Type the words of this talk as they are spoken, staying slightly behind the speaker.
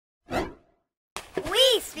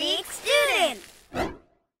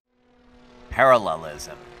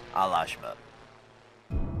Parallelism, a la Shmoop.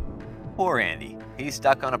 Poor Andy. He's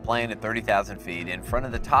stuck on a plane at 30,000 feet in front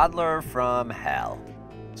of the toddler from hell.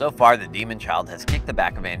 So far, the demon child has kicked the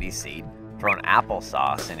back of Andy's seat, thrown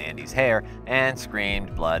applesauce in Andy's hair, and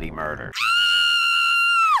screamed bloody murder.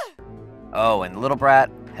 Oh, and Little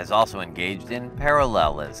Brat has also engaged in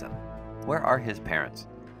parallelism. Where are his parents?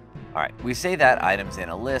 Alright, we say that items in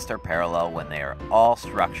a list are parallel when they are all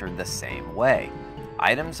structured the same way.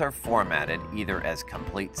 Items are formatted either as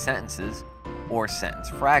complete sentences or sentence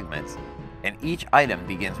fragments, and each item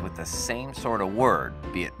begins with the same sort of word,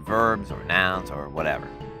 be it verbs or nouns or whatever.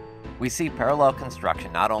 We see parallel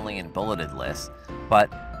construction not only in bulleted lists,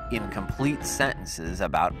 but in complete sentences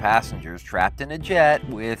about passengers trapped in a jet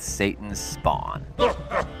with Satan's spawn.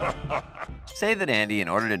 Say that Andy, in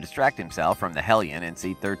order to distract himself from the hellion in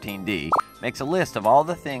seat 13D, makes a list of all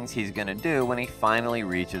the things he's going to do when he finally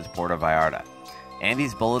reaches Puerto Vallarta.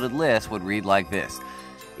 Andy's bulleted list would read like this.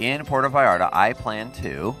 In Puerto Vallarta, I plan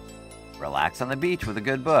to relax on the beach with a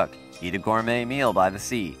good book, eat a gourmet meal by the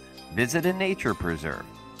sea, visit a nature preserve.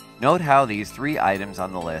 Note how these three items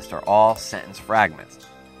on the list are all sentence fragments,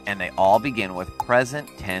 and they all begin with present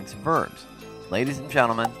tense verbs. Ladies and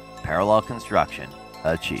gentlemen, parallel construction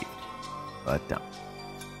achieved. But don't.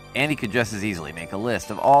 Andy could just as easily make a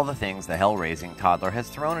list of all the things the hell-raising toddler has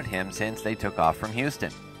thrown at him since they took off from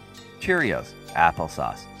Houston. Cheerios,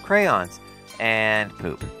 applesauce, crayons, and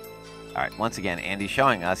poop. Alright, once again, Andy's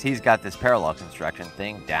showing us he's got this parallel construction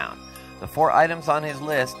thing down. The 4 items on his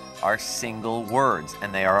list are single words,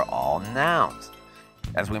 and they are all nouns.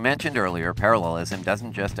 As we mentioned earlier, parallelism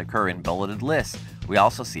doesn't just occur in bulleted lists. We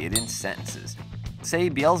also see it in sentences. Say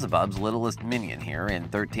Beelzebub's littlest minion here in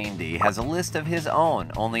 13D has a list of his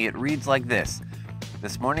own, only it reads like this.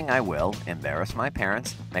 This morning I will embarrass my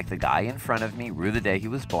parents, make the guy in front of me rue the day he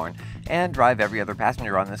was born, and drive every other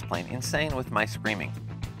passenger on this plane insane with my screaming.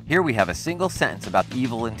 Here we have a single sentence about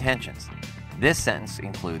evil intentions. This sentence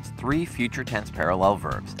includes 3 future tense parallel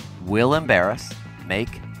verbs, will embarrass,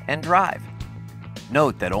 make, and drive.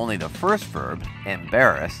 Note that only the first verb,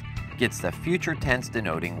 embarrass, gets the future tense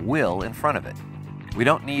denoting will in front of it. We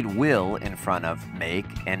don't need will in front of make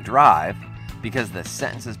and drive because the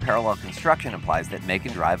sentence's parallel construction implies that make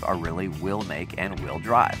and drive are really will make and will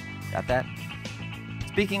drive. Got that?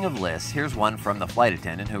 Speaking of lists, here's one from the flight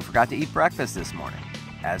attendant who forgot to eat breakfast this morning.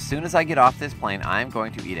 As soon as I get off this plane, I'm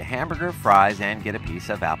going to eat a hamburger, fries, and get a piece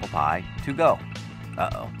of apple pie to go.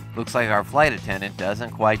 Uh-oh. Looks like our flight attendant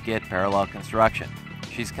doesn't quite get parallel construction.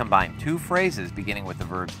 She's combined 2 phrases beginning with the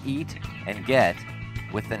verbs eat and get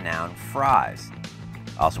with the noun fries.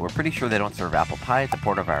 Also, we're pretty sure they don't serve apple pie at the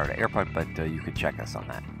Puerto Vallarta airport, but you could check us on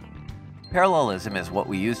that. Parallelism is what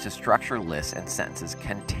we use to structure lists and sentences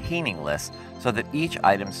containing lists so that each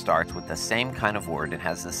item starts with the same kind of word and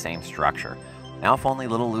has the same structure. Now, if only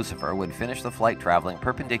little Lucifer would finish the flight traveling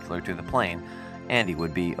perpendicular to the plane, Andy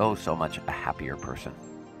would be oh so much a happier person.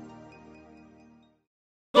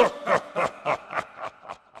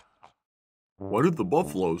 What did the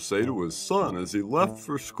buffalo say to his son as he left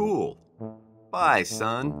for school? Bye,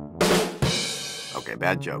 son. Okay,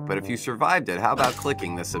 bad joke, but if you survived it, how about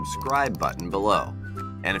clicking the subscribe button below?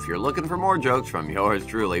 And if you're looking for more jokes from yours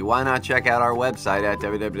truly, why not check out our website at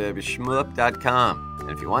www.shmoop.com.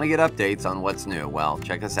 And if you want to get updates on what's new, well,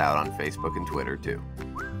 check us out on Facebook and Twitter too.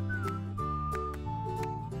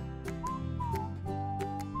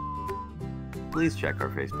 Please check our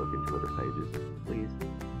Facebook and Twitter pages, please.